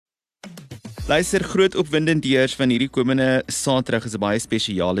Luister, groot opwindendeurs van hierdie komende Saterdag is 'n baie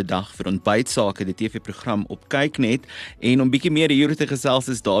spesiale dag vir Ontbytsake, die TV-program op kykNET. En om bietjie meer hieroor te gesels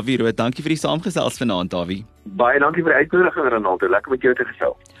is Dawie Roodt. Dankie vir die saamgesels vanaand, Dawie. Baie dankie vir die uitnodiging, Renaldo. Lekker met jou te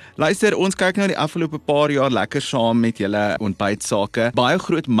gesels. Luister, ons kyk nou die afgelope paar jaar lekker saam met julle Ontbytsake. Baie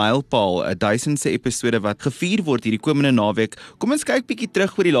groot mylpaal, 'n duisendse episode wat gevier word hierdie komende naweek. Kom ons kyk bietjie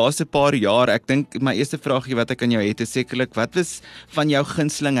terug oor die laaste paar jaar. Ek dink my eerste vraagie wat ek aan jou het is sekerlik, wat was van jou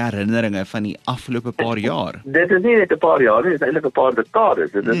gunsteling herinneringe van die afgelope paar jaar? Dit is nie net 'n paar jaar nie, dit is eintlik 'n paar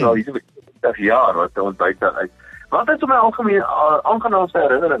dekades. Dit is al hier so 20 jaar wat Ontbytsake uit. Wat is my algemeen aangenaamste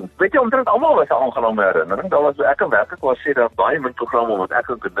herinnering? Weet jy, omtrent almal was 'n aangename herinnering. Daar was ek en werklik was sê daar baie min programme wat ek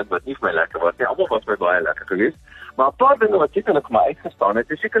ook dink wat nie vir my lekker was nie. Almal was my baie lekker geweest. Maar 'n paar dinge wat sekerlik vir my uitgestaan het,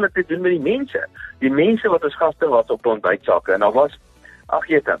 is sekerlik te doen met die mense. Die mense wat ons gaste was op Ontbytsake. En daar was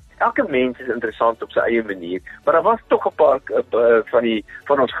elke mens is interessant op sy eie manier, maar daar was tog 'n paar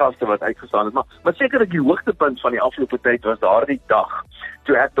van ons gaste wat uitgestaan het. Maar sekerlik die hoogtepunt van die afgelope tyd was daardie dag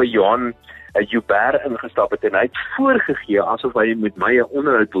toe ek by Johan Joubert ingestap het en hy het voorgegee asof hy met my 'n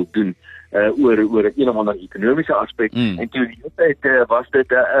onderhoud wil doen oor een of ander ekonomiese aspek. En toe was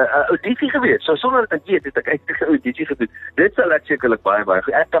dit 'n audisie geweest. So sonder dat ek weet, het ek eintlik 'n audisie gedoen. Dit sal ek sekerlik baie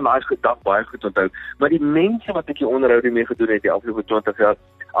goed. Ek kan daai dag baie goed onthou. Maar die mense wat ek die onderhoude mee gedoen het die afgelope 20 jaar,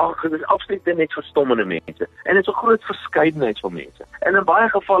 dit is absoluut net verstommende mense. En dit is 'n groot verskeidenheid van mense. En in baie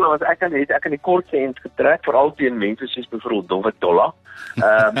gevalle was ek aan die kortste end getrek, veral teen mense soos byvoorbeeld Dowwe Tolla.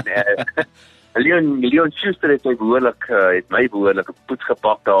 Leon Schuster het my behoorlik 'n poets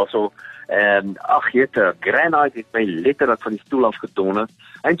gepak daarso. En Granite het my letterlik van die stoel afgedonder.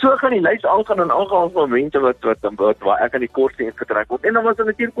 En so gaan die lys aangaan en aangaan van mense wat waar ek aan die kortste end getrek word. En dan was daar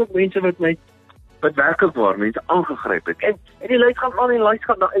natuurlik ook mense wat werklik waar mense aangegryp het. En die lys gaan aan, die lys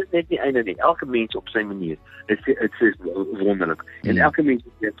gaan nog is net nie einde nie. Elke mens op sy manier. Dit is wonderlik. En elke mens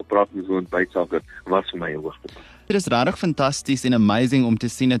wat net gepraat met so 'n Ontbytsake was vir my 'n hoogtepunt. Dit is regtig fantasties en amazing om te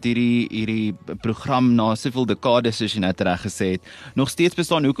sien dat hierdie program na soveel dekades, soos jy net reg gesê het, nog steeds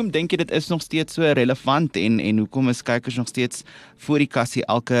bestaan. Hoekom dink jy dit is nog steeds so relevant en hoekom is kykers nog steeds voor die kassie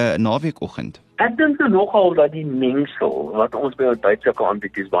elke naweekoggend? Ek dink nogal dat die mengsel wat ons by Ontbytsake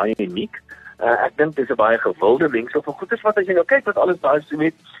aanbied is baie uniek. Ek dink dit is 'n baie gewilde mengsel van goeders wat as jy nou kyk wat alles daar is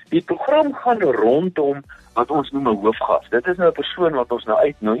met die program gaan rondom wat ons noem 'n hoofgas. Dit is nou 'n persoon wat ons nou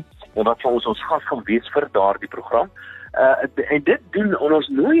uitnooi en wat vir ons gas gaan wees vir daardie program. En dit doen ons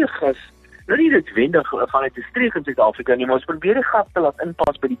nooi 'n gas, nou nie noodwendig vanuit 'n streek in Suid-Afrika nie, maar ons probeer die gas te laat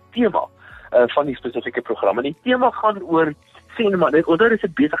inpas by die tema van die spesifieke program. En die tema gaan oor dit is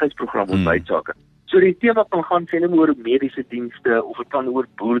 'n besigheidsprogram Ontbytsake. So die tema kan gaan oor mediese dienste, of dit kan oor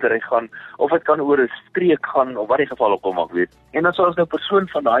boerdery gaan, of dit kan oor 'n streek gaan, of wat die geval ook al mag wees. En dan sou ons nou 'n persoon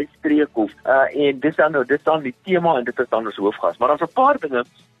van daai streek en dit dan die tema en dit is dan ons hoofgas. Maar daar's 'n paar dinge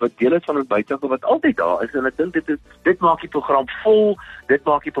wat deel is van Ontbytsake wat altyd daar is en ek dink dit maak die program vol, dit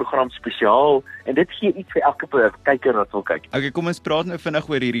maak die program spesiaal en dit gee iets vir elke kyker wat wil kyk. Okay, kom ons praat nou vinnig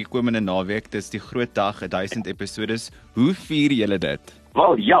oor hierdie komende naweek. Dis die groot dag, 1000 episodes. Hoe vier julle dit?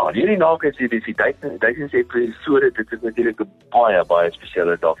 Wel ja, hierdie naweek is die 1000 episode, dit is natuurlik 'n baie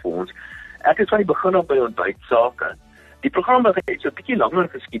spesiale dag vir ons. Ek is van die begin af by Ontbytsake. Die program het so 'n bietjie langer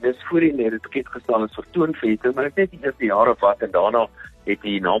geskiedenis voorheen het dit bekend gestaan as vertoonvenster, maar dit net die eerste jare wat en daarna het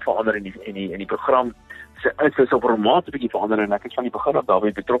die naam verander in die program is op formaat 'n bietjie verander en ek is van die begin af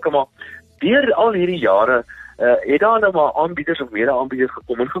daarbey betrokke, maar deur al hierdie jare het daar nou maar aanbieders of mede-aanbieders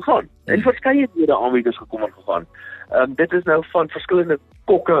gekom en gegaan. En verskeie mede-aanbieders gekom en gegaan. Dit is nou van verskillende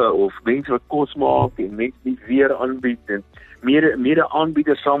kokke of mense wat kos maak en mense die weer aanbied en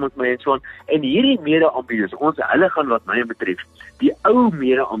mede-aanbieders saam met my en so aan. En hierdie mede-aanbieders, hulle gaan wat my betref, die ou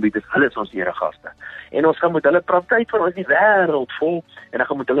mede-aanbieders, hulle is ons eregaste. En ons gaan met hulle praat tyd van ons die wêreld vol en dan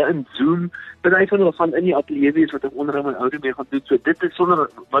gaan met hulle in Zoom. Party van hulle gaan in die ateljee wees wat ek onderhou met oude mee gaan doen. So dit is sonder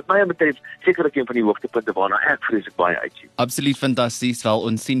wat my betref sekerlik een van die hoogtepunte waarna ek vreeslik baie uitsien. Absoluut fantasties. Wel,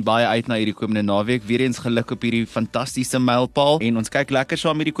 ons sien baie uit na hierdie komende naweek. Weer eens geluk op hierdie fantastiese mylpaal en ons kyk lekker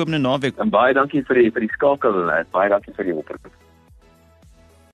saam hierdie komende naweek. En baie dankie vir die skakel en baie dankie vir die oproep.